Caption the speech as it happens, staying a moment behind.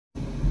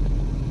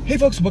Hey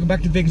folks, welcome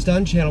back to Vegas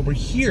Don channel. We're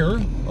here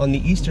on the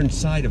eastern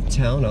side of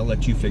town. I'll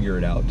let you figure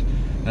it out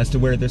as to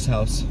where this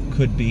house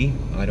could be.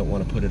 I don't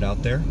want to put it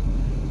out there.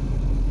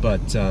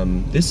 But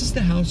this is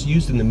the house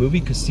used in the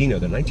movie Casino,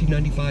 the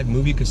 1995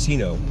 movie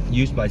Casino,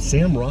 used by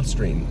Sam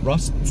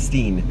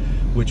Rothstein,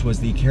 which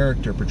was the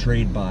character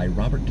portrayed by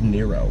Robert De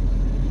Niro.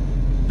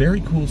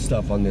 Very cool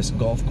stuff on this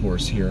golf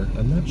course here.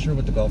 I'm not sure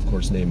what the golf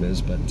course name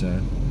is, but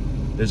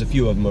there's a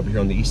few of them over here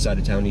on the east side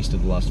of town, east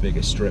of the Las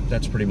Vegas Strip.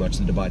 That's pretty much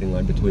the dividing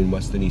line between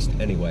west and east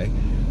anyway.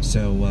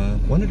 So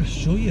wanted to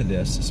show you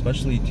this,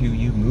 especially to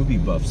you movie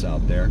buffs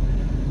out there,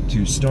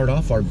 to start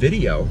off our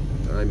video.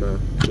 I'm a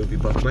movie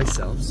buff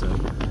myself, so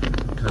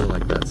kind of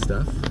like that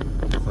stuff.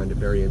 I find it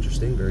very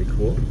interesting, very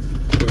cool.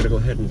 We're going to go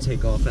ahead and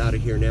take off out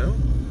of here now.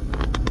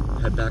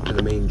 Head back to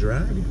the main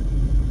drag.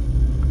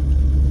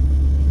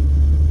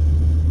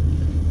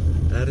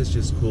 That is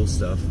just cool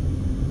stuff.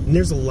 And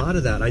there's a lot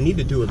of that. I need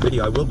to do a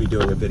video. I will be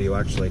doing a video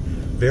actually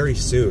very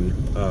soon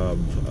of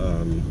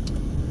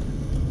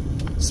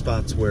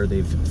spots where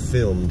they've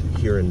filmed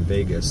here in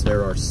Vegas.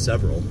 There are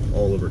several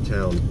all over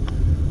town.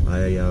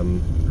 I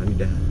need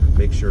to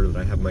make sure that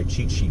I have my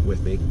cheat sheet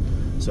with me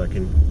so I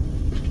can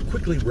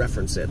quickly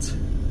reference it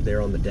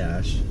there on the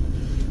dash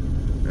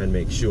and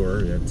make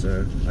sure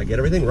that I get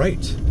everything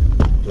right.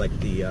 Like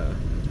the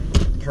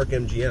Park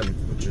MGM,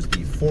 which is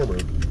the former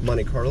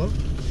Monte Carlo.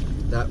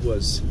 That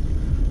was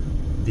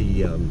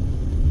the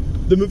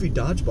movie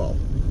Dodgeball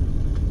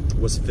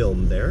was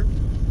filmed there,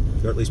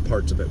 or at least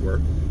parts of it were.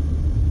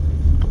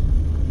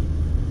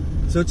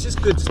 So it's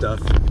just good stuff.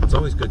 It's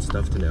always good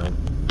stuff to know.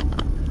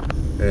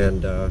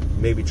 And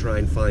maybe try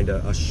and find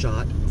a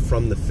shot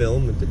from the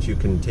film that you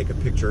can take a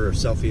picture or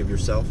selfie of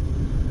yourself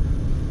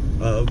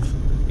of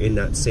in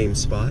that same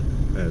spot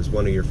as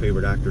one of your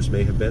favorite actors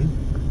may have been.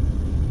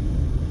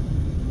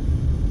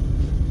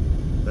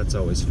 That's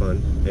always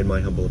fun, in my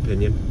humble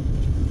opinion.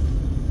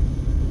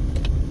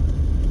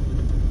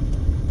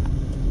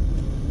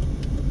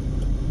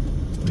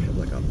 We have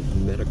like a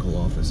medical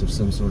office of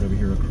some sort over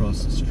here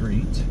across the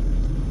street.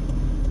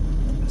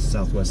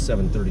 Southwest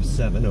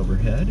 737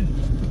 overhead,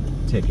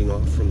 taking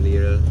off from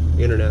the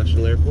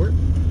International Airport.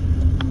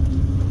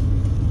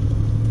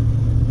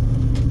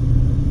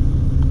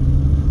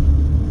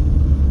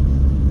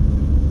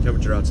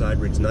 Temperature outside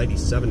reads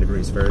 97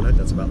 degrees Fahrenheit.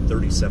 That's about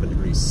 37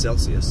 degrees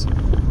Celsius.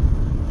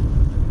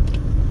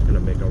 Gonna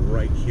make a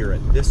right here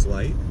at this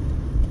light.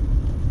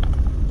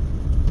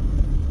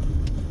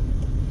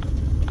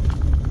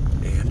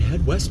 And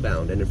head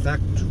westbound. And in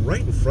fact,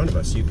 right in front of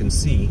us, you can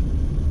see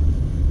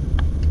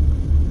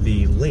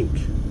the link,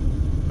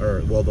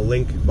 or well, the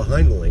link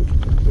behind the link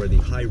where the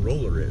high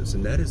roller is,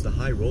 and that is the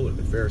high roller,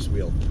 the Ferris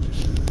wheel.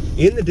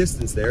 In the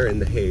distance there, in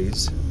the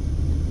haze.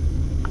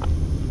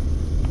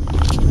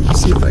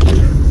 Let's see if I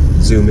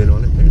can zoom in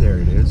on it. There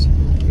it is,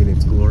 in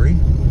its glory.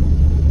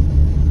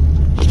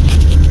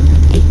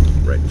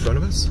 Right in front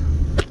of us.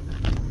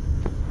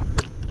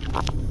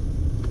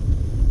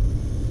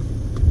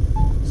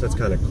 So that's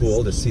kind of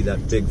cool to see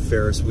that big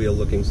Ferris wheel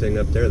looking thing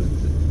up there.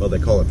 Well, they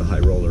call it the high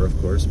roller, of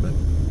course, but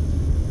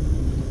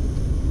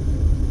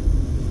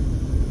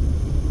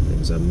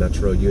there's a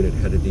metro unit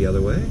headed the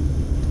other way.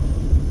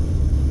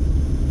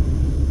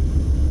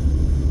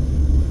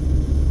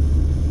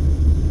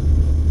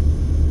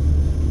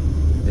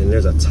 And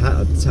there's a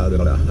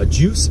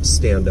juice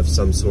stand of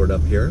some sort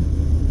up here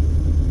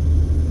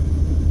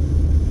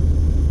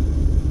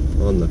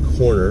on the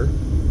corner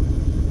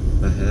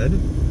ahead.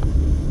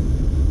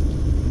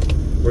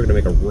 We're going to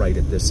make a right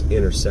at this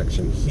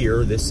intersection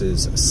here. This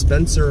is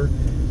Spencer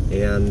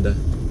and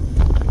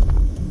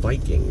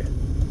Viking.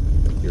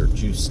 Your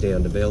juice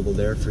stand available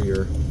there for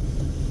your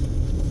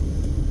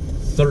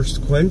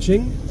thirst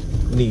quenching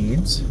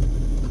needs.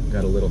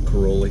 Got a little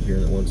Corolla here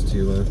that wants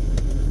to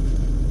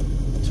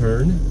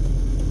turn.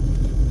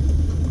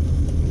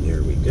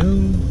 There we go.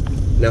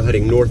 Now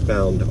heading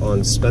northbound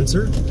on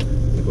Spencer.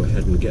 I'm gonna go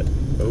ahead and get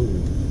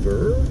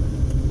over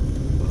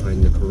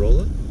behind the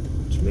Corolla,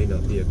 which may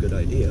not be a good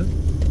idea.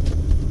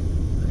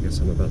 I guess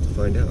I'm about to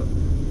find out.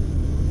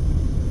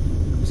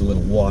 There's a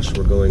little wash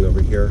we're going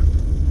over here.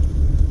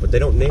 But they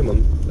don't name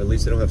them. At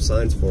least they don't have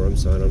signs for them,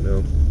 so I don't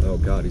know. Oh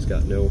God, he's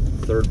got no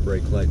third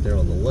brake light there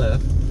on the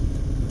left.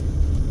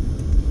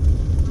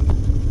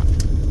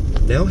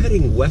 Now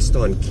heading west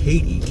on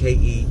Katy,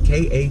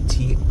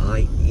 K-A-T-I-E.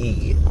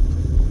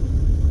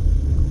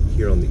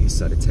 Here on the east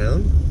side of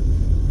town.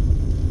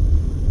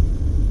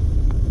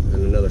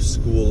 And another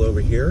school over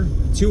here.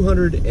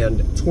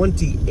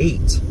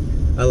 228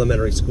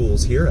 elementary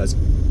schools here, as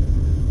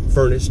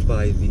furnished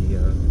by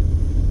the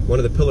one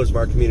of the pillars of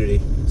our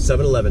community,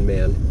 7-Eleven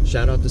man.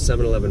 Shout out to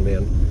 7-Eleven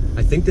man.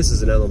 I think this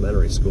is an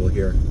elementary school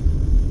here.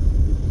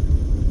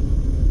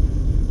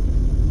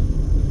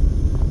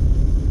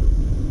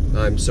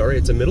 I'm sorry,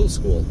 it's a middle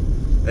school.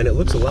 And it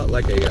looks a lot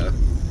like a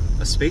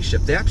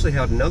spaceship. They actually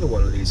had another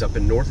one of these up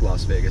in North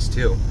Las Vegas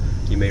too.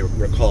 You may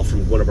recall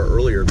from one of our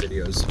earlier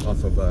videos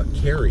off of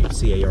Carey,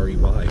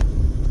 C-A-R-E-Y.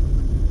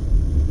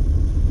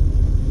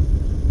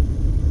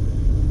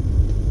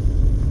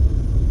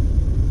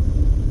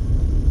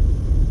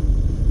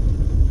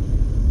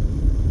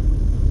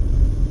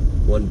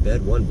 1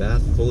 bed, 1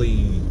 bath,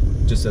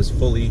 just as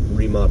fully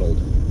remodeled.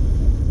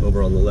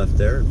 Over on the left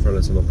there, in front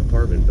of some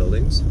apartment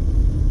buildings.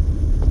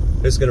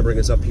 This is going to bring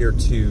us up here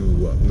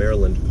to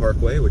Maryland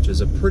Parkway, which is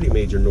a pretty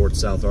major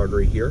north-south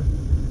artery here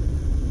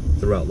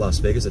throughout Las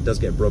Vegas. It does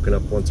get broken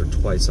up once or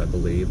twice, I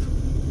believe.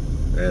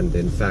 And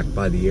in fact,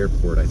 by the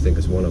airport, I think,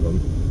 is one of them.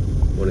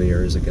 One of the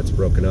areas that gets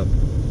broken up.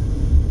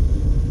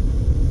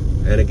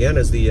 And again,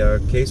 as the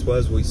case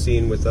was we've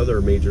seen with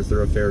other major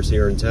thoroughfares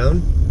here in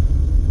town,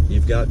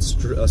 you've got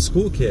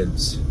school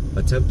kids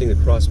attempting to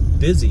cross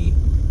busy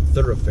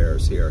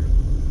thoroughfares here,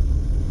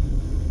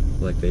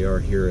 like they are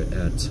here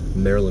at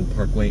Maryland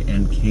Parkway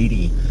and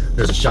Katy.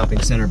 There's a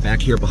shopping center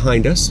back here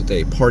behind us with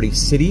a Party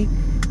City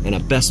and a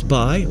Best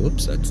Buy.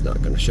 Whoops, that's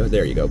not going to show.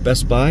 There you go.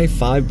 Best Buy,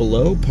 Five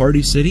Below,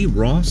 Party City,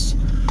 Ross.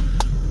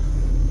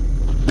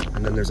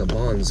 And then there's a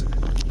Bonds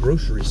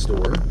grocery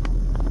store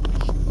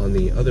on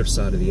the other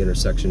side of the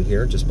intersection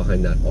here, just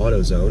behind that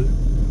AutoZone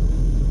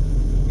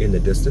in the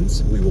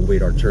distance. We will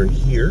wait our turn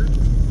here.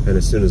 And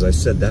as soon as I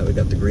said that, we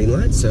got the green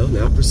light. So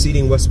now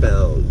proceeding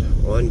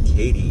westbound on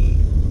Katy.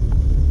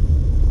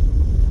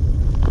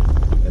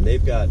 And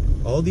they've got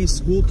all these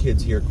school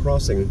kids here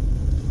crossing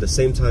the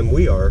same time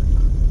we are,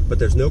 but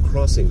there's no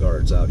crossing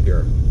guards out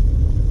here.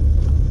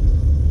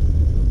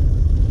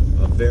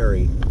 A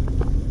very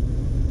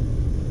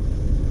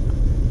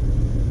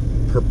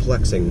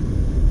perplexing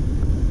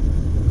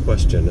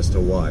question as to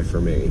why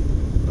for me.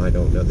 I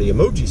don't know. The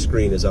emoji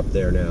screen is up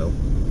there now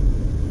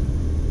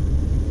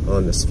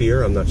on the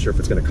sphere. I'm not sure if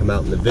it's going to come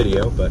out in the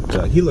video,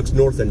 but he looks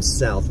north and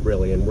south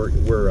really, and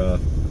we're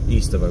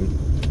east of him.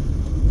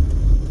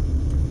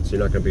 So you're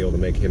not going to be able to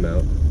make him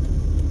out.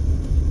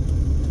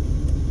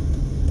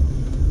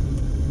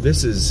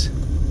 This is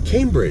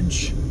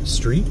Cambridge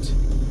Street,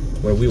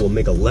 where we will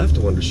make a left.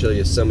 I wanted to show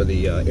you some of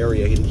the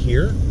area in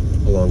here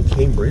along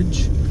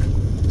Cambridge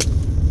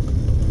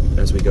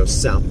as we go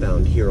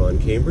southbound here on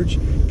Cambridge.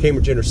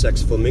 Cambridge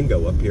intersects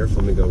Flamingo up here,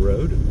 Flamingo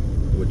Road,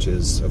 which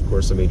is, of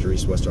course, a major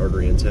east-west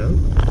artery in town.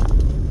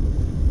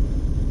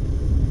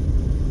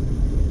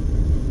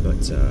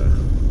 But,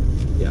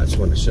 yeah, I just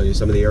wanted to show you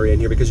some of the area in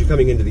here because you're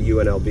coming into the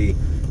UNLV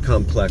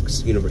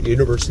complex,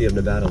 University of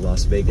Nevada,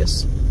 Las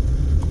Vegas,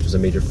 which is a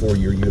major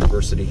four-year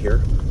university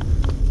here.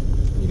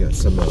 You got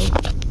some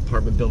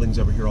apartment buildings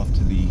over here off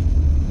to the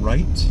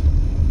right.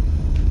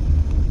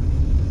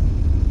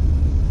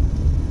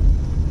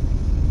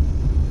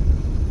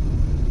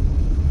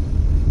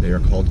 They are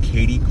called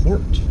Katy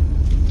Court.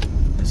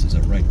 This is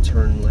a right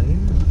turn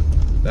lane.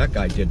 That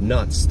guy did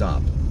not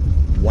stop.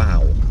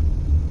 Wow.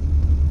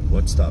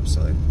 What stop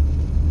sign?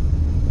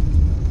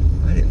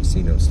 I didn't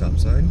see no stop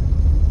sign.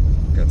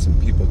 Got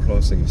some people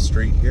crossing the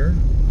street here.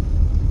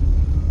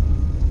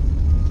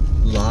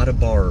 Lot of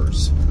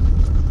bars.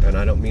 And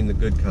I don't mean the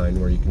good kind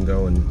where you can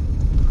go and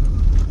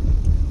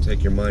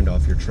take your mind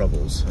off your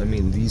troubles. I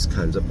mean these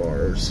kinds of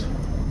bars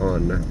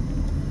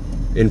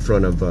in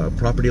front of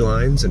property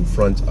lines, in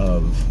front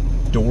of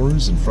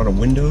doors, in front of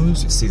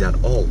windows. You see that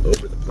all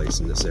over the place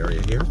in this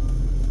area here.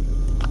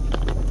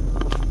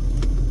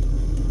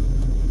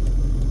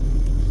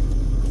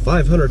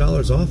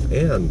 $500 off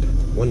and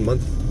 1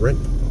 month rent,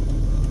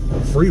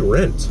 free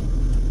rent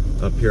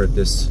up here at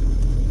this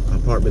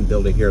apartment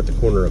building here at the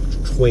corner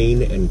of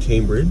Twain and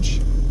Cambridge.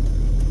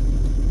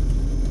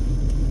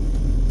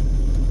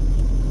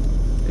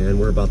 And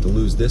we're about to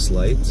lose this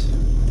light.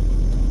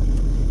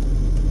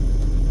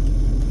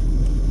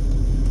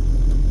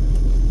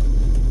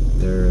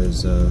 There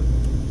is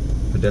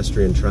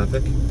pedestrian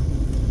traffic.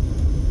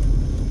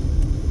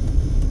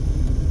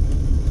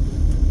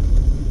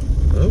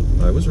 Oh,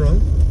 I was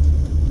wrong.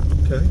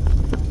 Okay.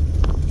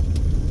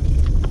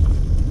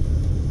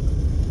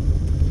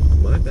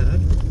 My bad.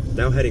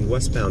 Now heading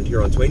westbound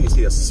here on Twain. You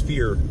see a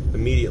sphere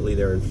immediately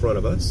there in front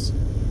of us,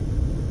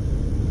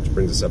 which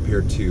brings us up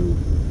here to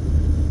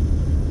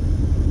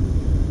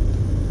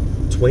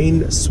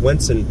Twain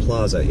Swenson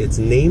Plaza. It's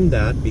named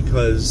that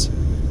because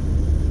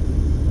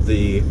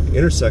the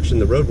intersection,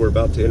 the road we're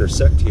about to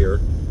intersect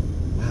here,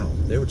 wow,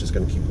 they were just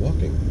going to keep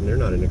walking, and they're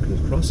not in a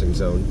crossing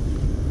zone.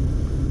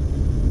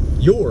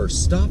 Your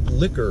Stop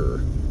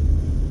Liquor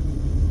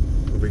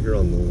over here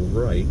on the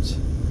right.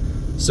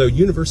 So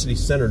University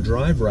Center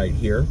Drive right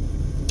here,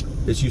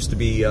 this used to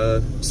be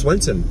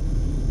Swenson,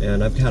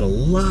 and I've had a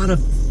lot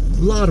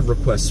of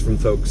requests from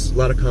folks, a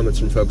lot of comments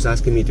from folks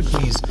asking me to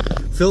please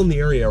film the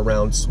area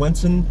around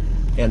Swenson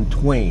and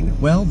Twain.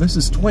 Well, this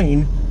is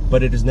Twain,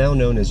 but it is now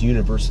known as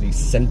University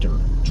Center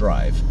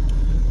Drive.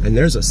 And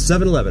there's a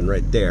 7-Eleven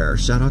right there.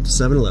 Shout out to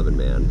 7-Eleven,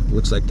 man.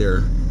 Looks like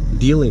they're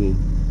dealing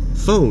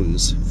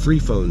phones, free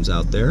phones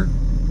out there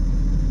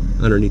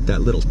underneath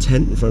that little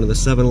tent in front of the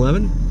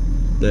 7-Eleven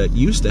that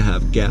used to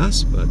have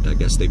gas, but I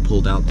guess they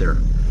pulled out their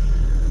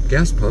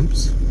gas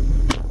pumps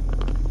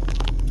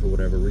for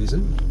whatever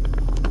reason.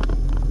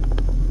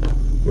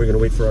 We're gonna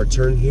wait for our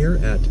turn here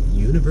at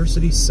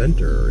University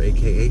Center,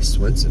 aka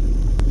Swenson.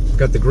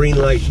 Got the green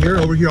light here.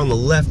 Over here on the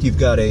left, you've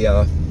got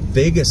a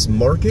Vegas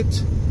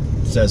market.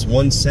 It says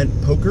 1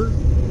 cent poker,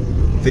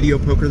 video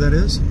poker that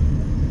is.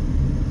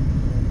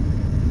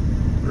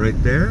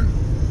 right there.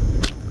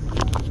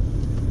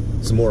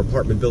 Some more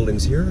apartment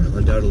buildings here,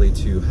 undoubtedly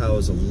to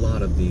house a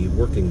lot of the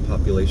working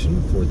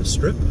population for the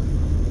Strip.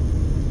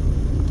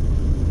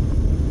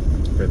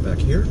 Right back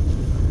here.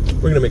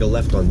 We're going to make a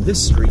left on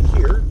this street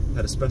here.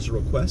 Had a special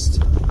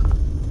request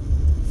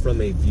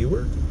from a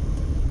viewer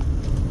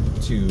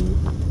to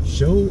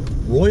show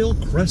Royal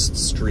Crest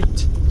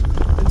Street.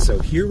 And so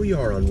here we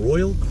are on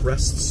Royal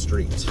Crest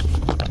Street,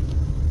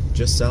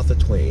 just south of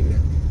Twain.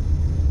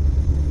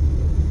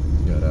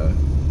 Got a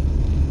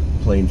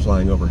plane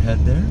flying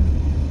overhead there,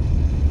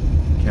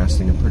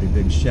 casting a pretty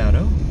big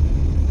shadow.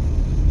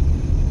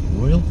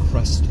 Royal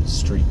Crest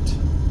Street.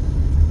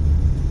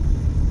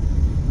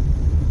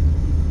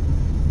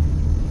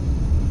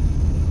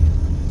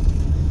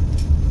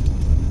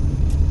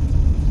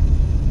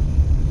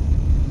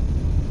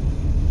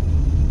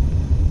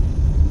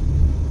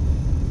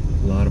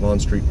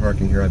 On-street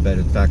parking here, I bet.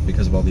 In fact,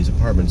 because of all these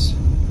apartments,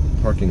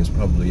 parking is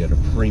probably at a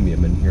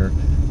premium in here.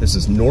 This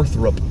is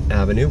Northrop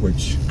Avenue,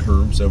 which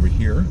curves over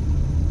here.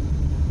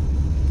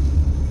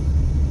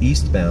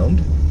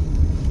 Eastbound.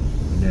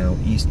 Now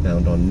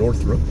eastbound on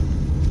Northrop.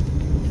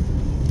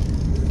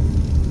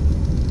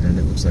 And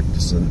it looks like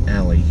this is an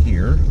alley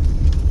here.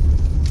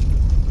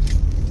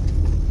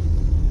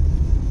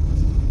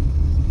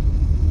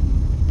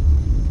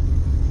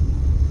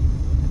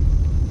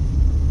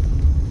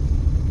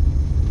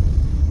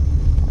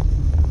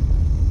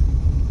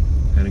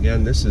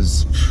 Again, this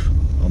is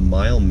a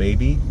mile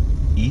maybe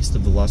east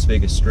of the Las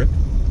Vegas Strip,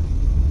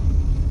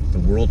 the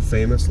world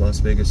famous Las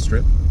Vegas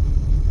Strip.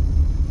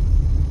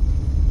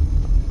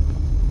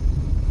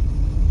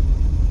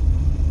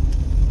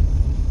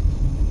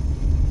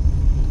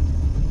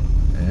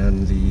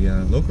 And the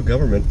local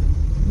government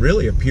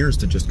really appears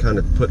to just kind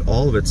of put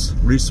all of its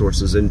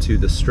resources into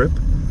the Strip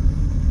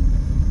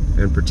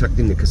and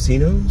protecting the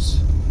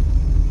casinos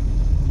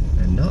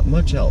and not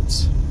much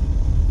else,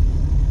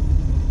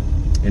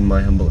 in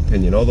my humble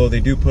opinion. Although they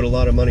do put a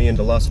lot of money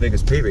into Las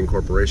Vegas Paving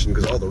Corporation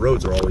because all the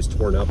roads are always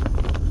torn up.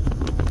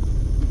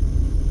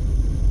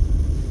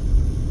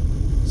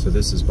 So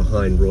this is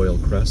behind Royal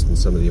Crest and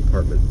some of the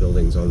apartment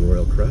buildings on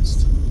Royal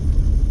Crest.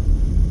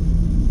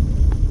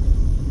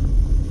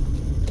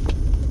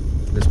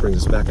 This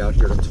brings us back out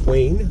here to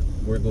Twain.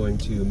 We're going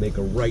to make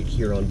a right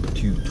here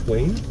onto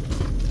Twain.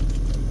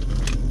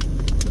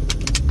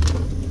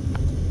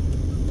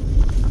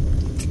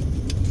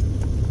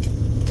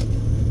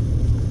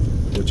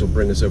 Which will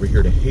bring us over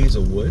here to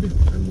Hazelwood,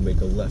 and we'll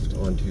make a left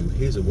onto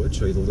Hazelwood,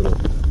 show you the little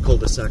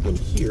cul-de-sac in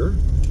here.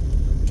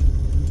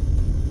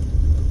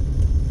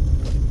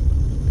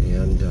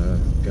 And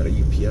got a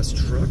UPS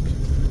truck.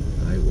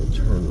 I will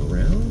turn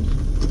around.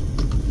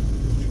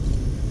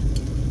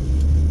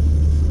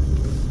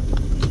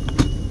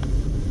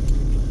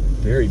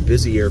 Very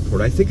busy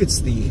airport. I think it's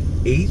the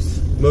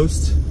eighth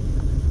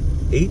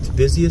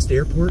busiest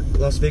airport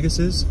Las Vegas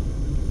is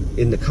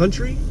in the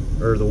country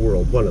or the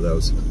world, one of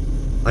those.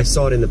 I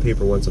saw it in the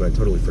paper once and I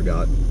totally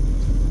forgot.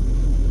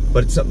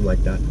 But it's something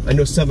like that. I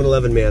know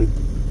 7-Eleven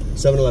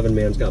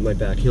man's got my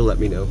back. He'll let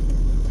me know.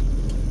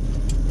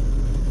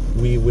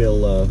 We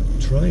will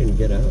try and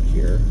get out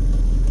here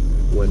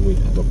when we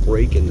have a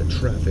break in the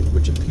traffic,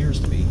 which appears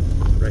to be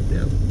right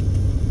now.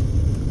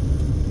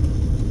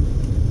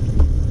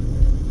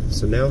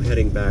 So now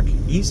heading back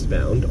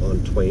eastbound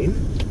on Twain.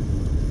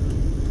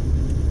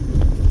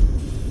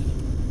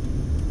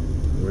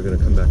 We're going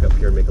to come back up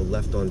here and make a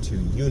left onto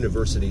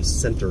University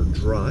Center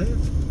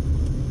Drive.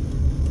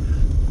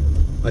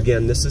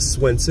 Again, this is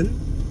Swenson,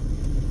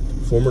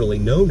 formerly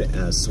known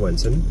as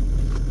Swenson.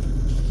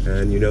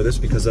 And you know this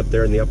because up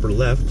there in the upper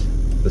left,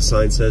 the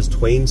sign says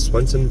Twain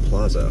Swenson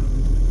Plaza.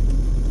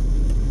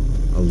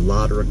 A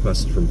lot of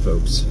requests from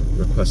folks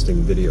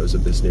requesting videos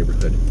of this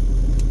neighborhood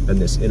and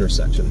this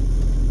intersection.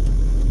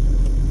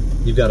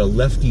 You've got a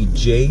Lefty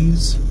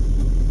J's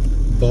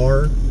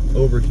bar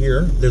over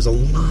here. There's a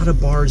lot of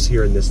bars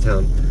here in this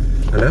town,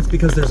 and that's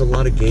because there's a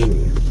lot of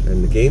gaming.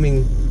 And the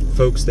gaming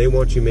folks, they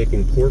want you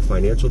making poor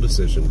financial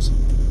decisions,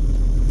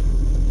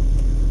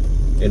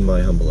 in my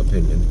humble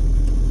opinion.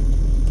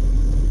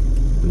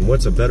 And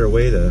what's a better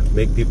way to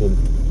make people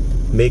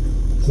make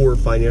poor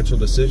financial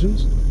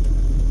decisions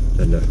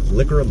than to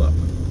liquor them up?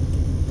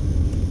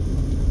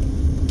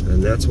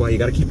 And that's why you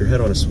got to keep your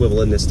head on a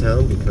swivel in this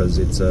town, because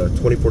it's a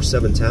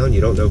 24/7 town. You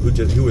don't know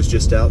who was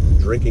just out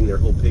drinking their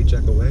whole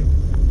paycheck away.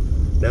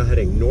 Now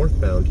heading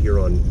northbound here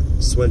on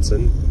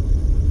Swenson,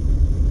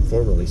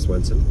 formerly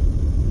Swenson,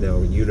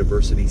 now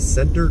University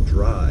Center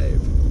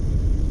Drive.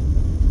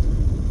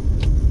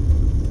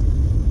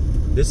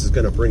 This is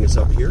going to bring us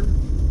up here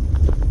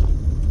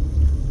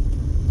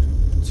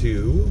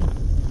to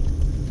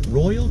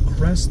Royal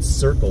Crest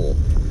Circle.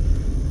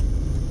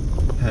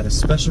 Had a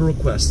special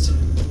request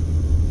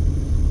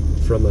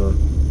from a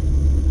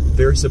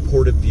very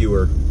supportive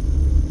viewer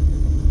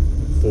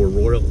for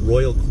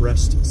Royal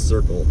Crest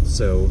Circle.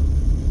 So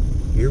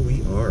here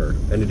we are,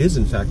 and it is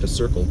in fact a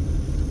circle.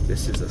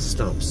 This is a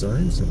stop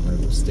sign, so I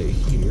will stay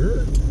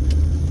here.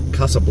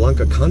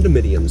 Casablanca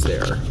condominiums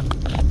there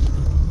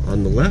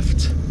on the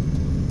left.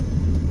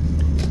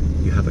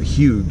 You have a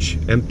huge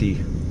empty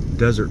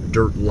desert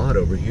dirt lot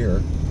over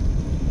here.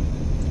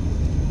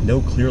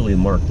 No clearly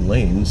marked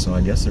lanes, so I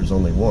guess there's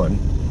only one.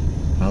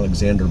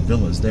 Alexander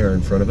Villas there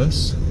in front of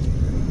us.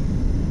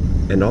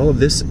 And all of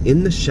this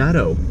in the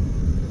shadow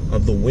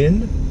of the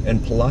Wynn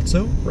and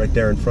Palazzo right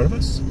there in front of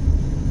us.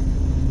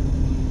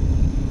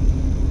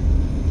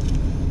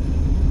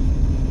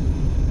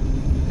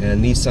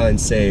 And these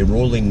signs say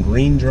Rolling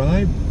Green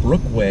Drive,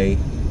 Brookway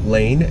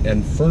Lane,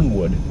 and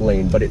Fernwood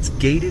Lane, but it's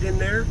gated in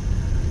there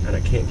and I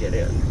can't get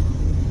in.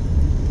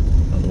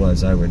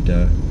 Otherwise I would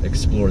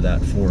explore that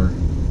for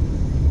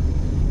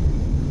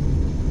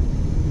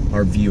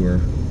our viewer.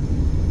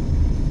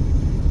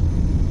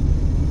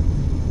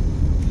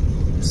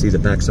 See the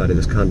backside of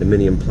this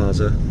condominium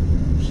plaza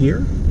here.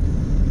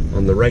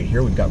 On the right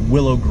here, we've got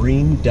Willow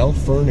Green, Del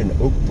Fern, and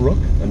Oak Brook,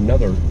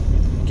 another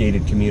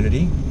gated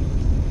community.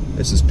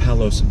 This is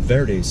Palos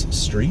Verdes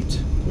Street,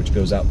 which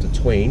goes out to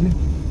Twain.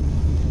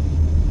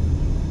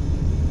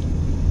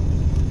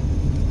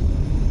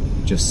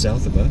 Just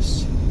south of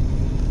us.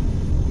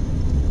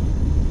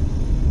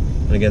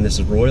 And again, this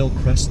is Royal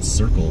Crest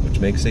Circle, which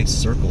makes a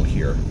circle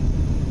here,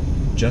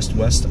 just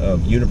west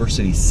of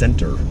University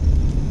Center,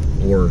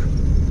 or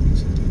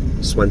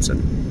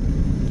Swenson.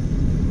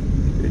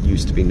 It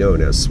used to be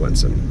known as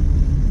Swenson.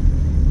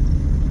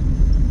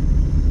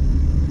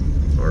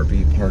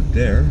 RV park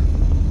there.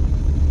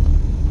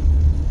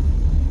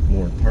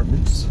 More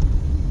apartments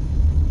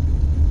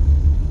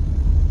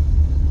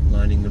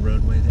lining the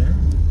roadway there.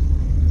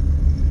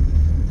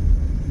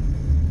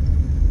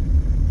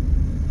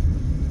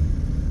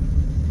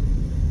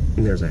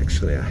 And there's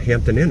actually a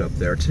Hampton Inn up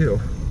there too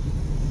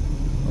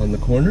on the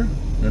corner.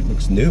 That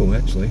looks new,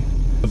 actually.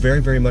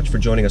 Very, very much for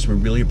joining us. We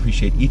really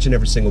appreciate each and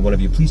every single one of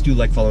you. Please do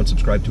like, follow, and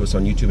subscribe to us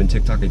on YouTube and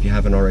TikTok if you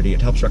haven't already.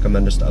 It helps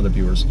recommend us to other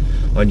viewers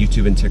on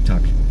YouTube and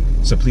TikTok.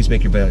 So please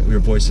make your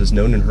voices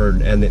known and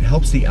heard, and it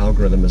helps the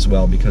algorithm as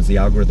well, because the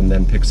algorithm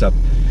then picks up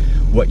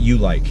what you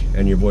like,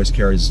 and your voice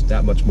carries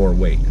that much more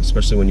weight,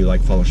 especially when you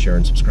like, follow, share,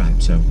 and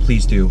subscribe. So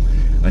please do,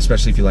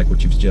 especially if you like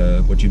what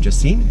you've just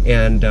seen.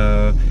 And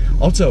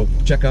also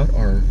check out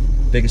our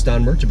Vegas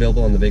Don merch,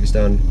 available on the Vegas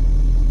Don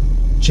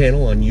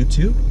channel on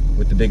YouTube,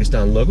 with the Vegas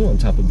Don logo on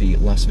top of the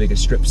Las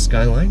Vegas Strip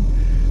skyline.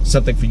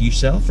 Something for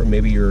yourself or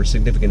maybe your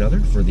significant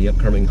other for the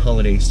upcoming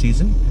holiday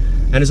season.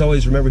 And as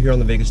always, remember, here on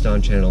the Vegas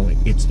Don channel,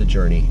 it's the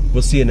journey.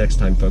 We'll see you next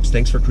time, folks.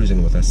 Thanks for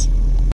cruising with us.